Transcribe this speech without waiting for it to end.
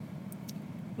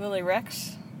Lily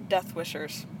Rex,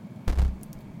 Deathwishers.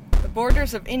 The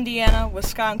borders of Indiana,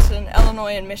 Wisconsin,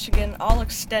 Illinois, and Michigan all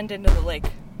extend into the lake.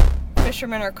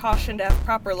 Fishermen are cautioned to have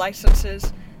proper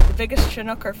licenses. The biggest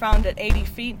Chinook are found at 80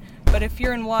 feet, but if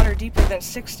you're in water deeper than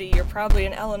 60, you're probably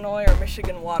in Illinois or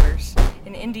Michigan waters.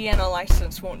 An Indiana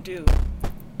license won't do.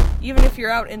 Even if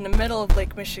you're out in the middle of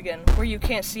Lake Michigan, where you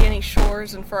can't see any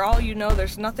shores, and for all you know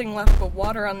there's nothing left but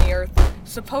water on the earth,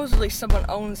 supposedly someone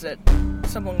owns it,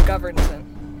 someone governs it.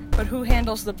 But who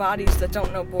handles the bodies that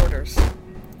don't know borders?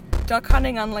 Duck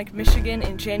hunting on Lake Michigan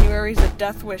in January is a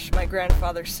death wish, my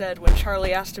grandfather said when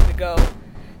Charlie asked him to go.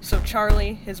 So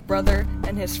Charlie, his brother,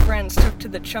 and his friends took to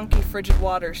the chunky, frigid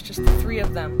waters, just the three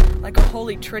of them, like a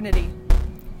holy trinity.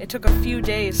 It took a few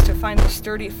days to find the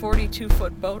sturdy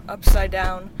 42-foot boat upside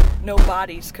down, no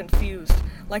bodies, confused,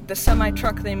 like the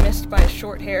semi-truck they missed by a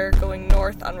short hair going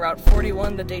north on Route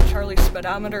 41 the day Charlie's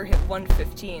speedometer hit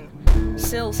 115.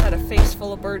 Sills had a face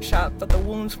full of birdshot, but the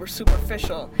wounds were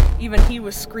superficial. Even he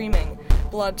was screaming,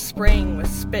 blood spraying with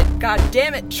spit. God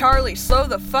damn it, Charlie, slow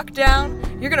the fuck down!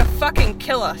 You're gonna fucking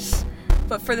kill us!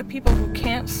 But for the people who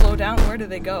can't slow down, where do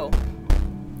they go?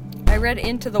 I read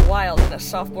Into the Wild in a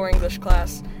sophomore English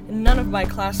class, and none of my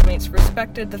classmates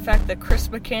respected the fact that Chris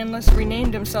McCandless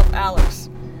renamed himself Alex.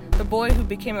 The boy who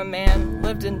became a man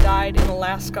lived and died in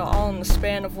Alaska all in the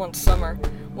span of one summer.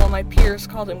 While my peers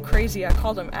called him crazy, I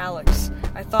called him Alex.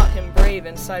 I thought him brave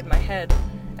inside my head.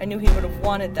 I knew he would have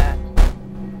wanted that.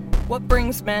 What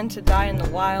brings men to die in the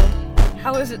wild?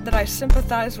 How is it that I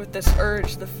sympathize with this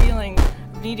urge, the feeling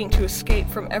of needing to escape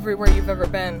from everywhere you've ever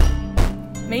been?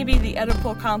 Maybe the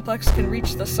Oedipal complex can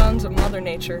reach the sons of Mother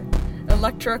Nature.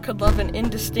 Electra could love an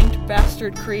indistinct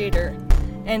bastard creator.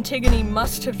 Antigone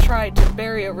must have tried to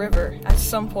bury a river at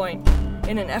some point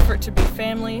in an effort to be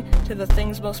family to the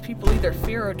things most people either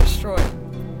fear or destroy.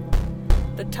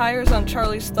 The tires on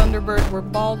Charlie's Thunderbird were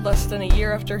bald less than a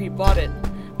year after he bought it,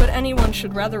 but anyone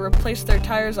should rather replace their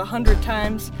tires 100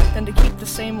 times than to keep the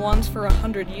same ones for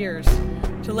 100 years,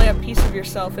 to lay a piece of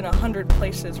yourself in 100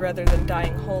 places rather than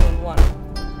dying whole in one.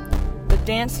 The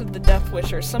dance of the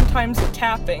Deathwishers, sometimes a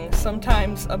tapping,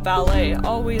 sometimes a ballet,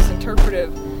 always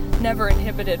interpretive, never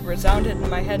inhibited, resounded in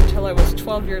my head until I was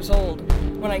 12 years old,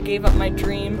 when I gave up my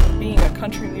dream of being a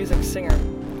country music singer.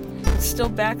 It's still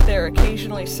back there,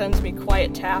 occasionally sends me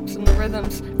quiet taps, and the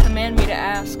rhythms command me to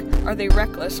ask, are they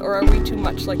reckless, or are we too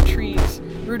much like trees,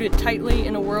 rooted tightly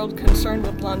in a world concerned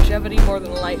with longevity more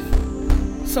than life?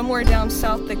 Somewhere down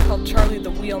south they called Charlie the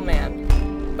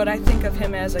Wheelman, but I think of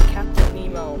him as a Captain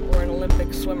Nemo or an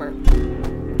Olympic swimmer.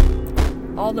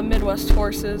 All the Midwest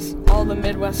horses, all the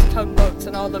Midwest tugboats,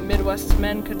 and all the Midwest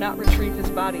men could not retrieve his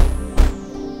body.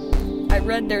 I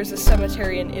read there's a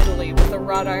cemetery in Italy with a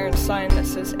wrought iron sign that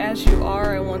says, as you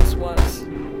are, I once was.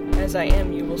 As I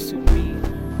am, you will soon be.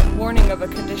 Warning of a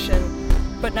condition,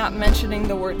 but not mentioning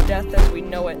the word death as we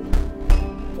know it.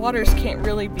 Waters can't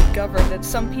really be governed, and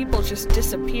some people just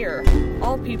disappear.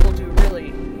 All people do, really,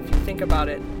 if you think about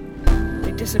it.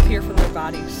 They disappear from their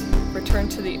bodies, return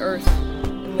to the earth,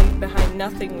 and leave behind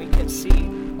nothing we can see,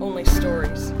 only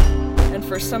stories. And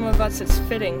for some of us it's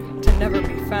fitting to never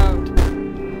be found.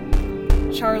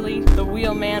 Charlie, the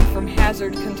wheelman from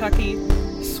Hazard, Kentucky,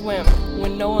 swim.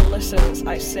 When no one listens,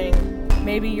 I sing,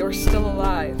 maybe you're still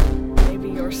alive, maybe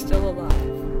you're still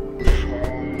alive.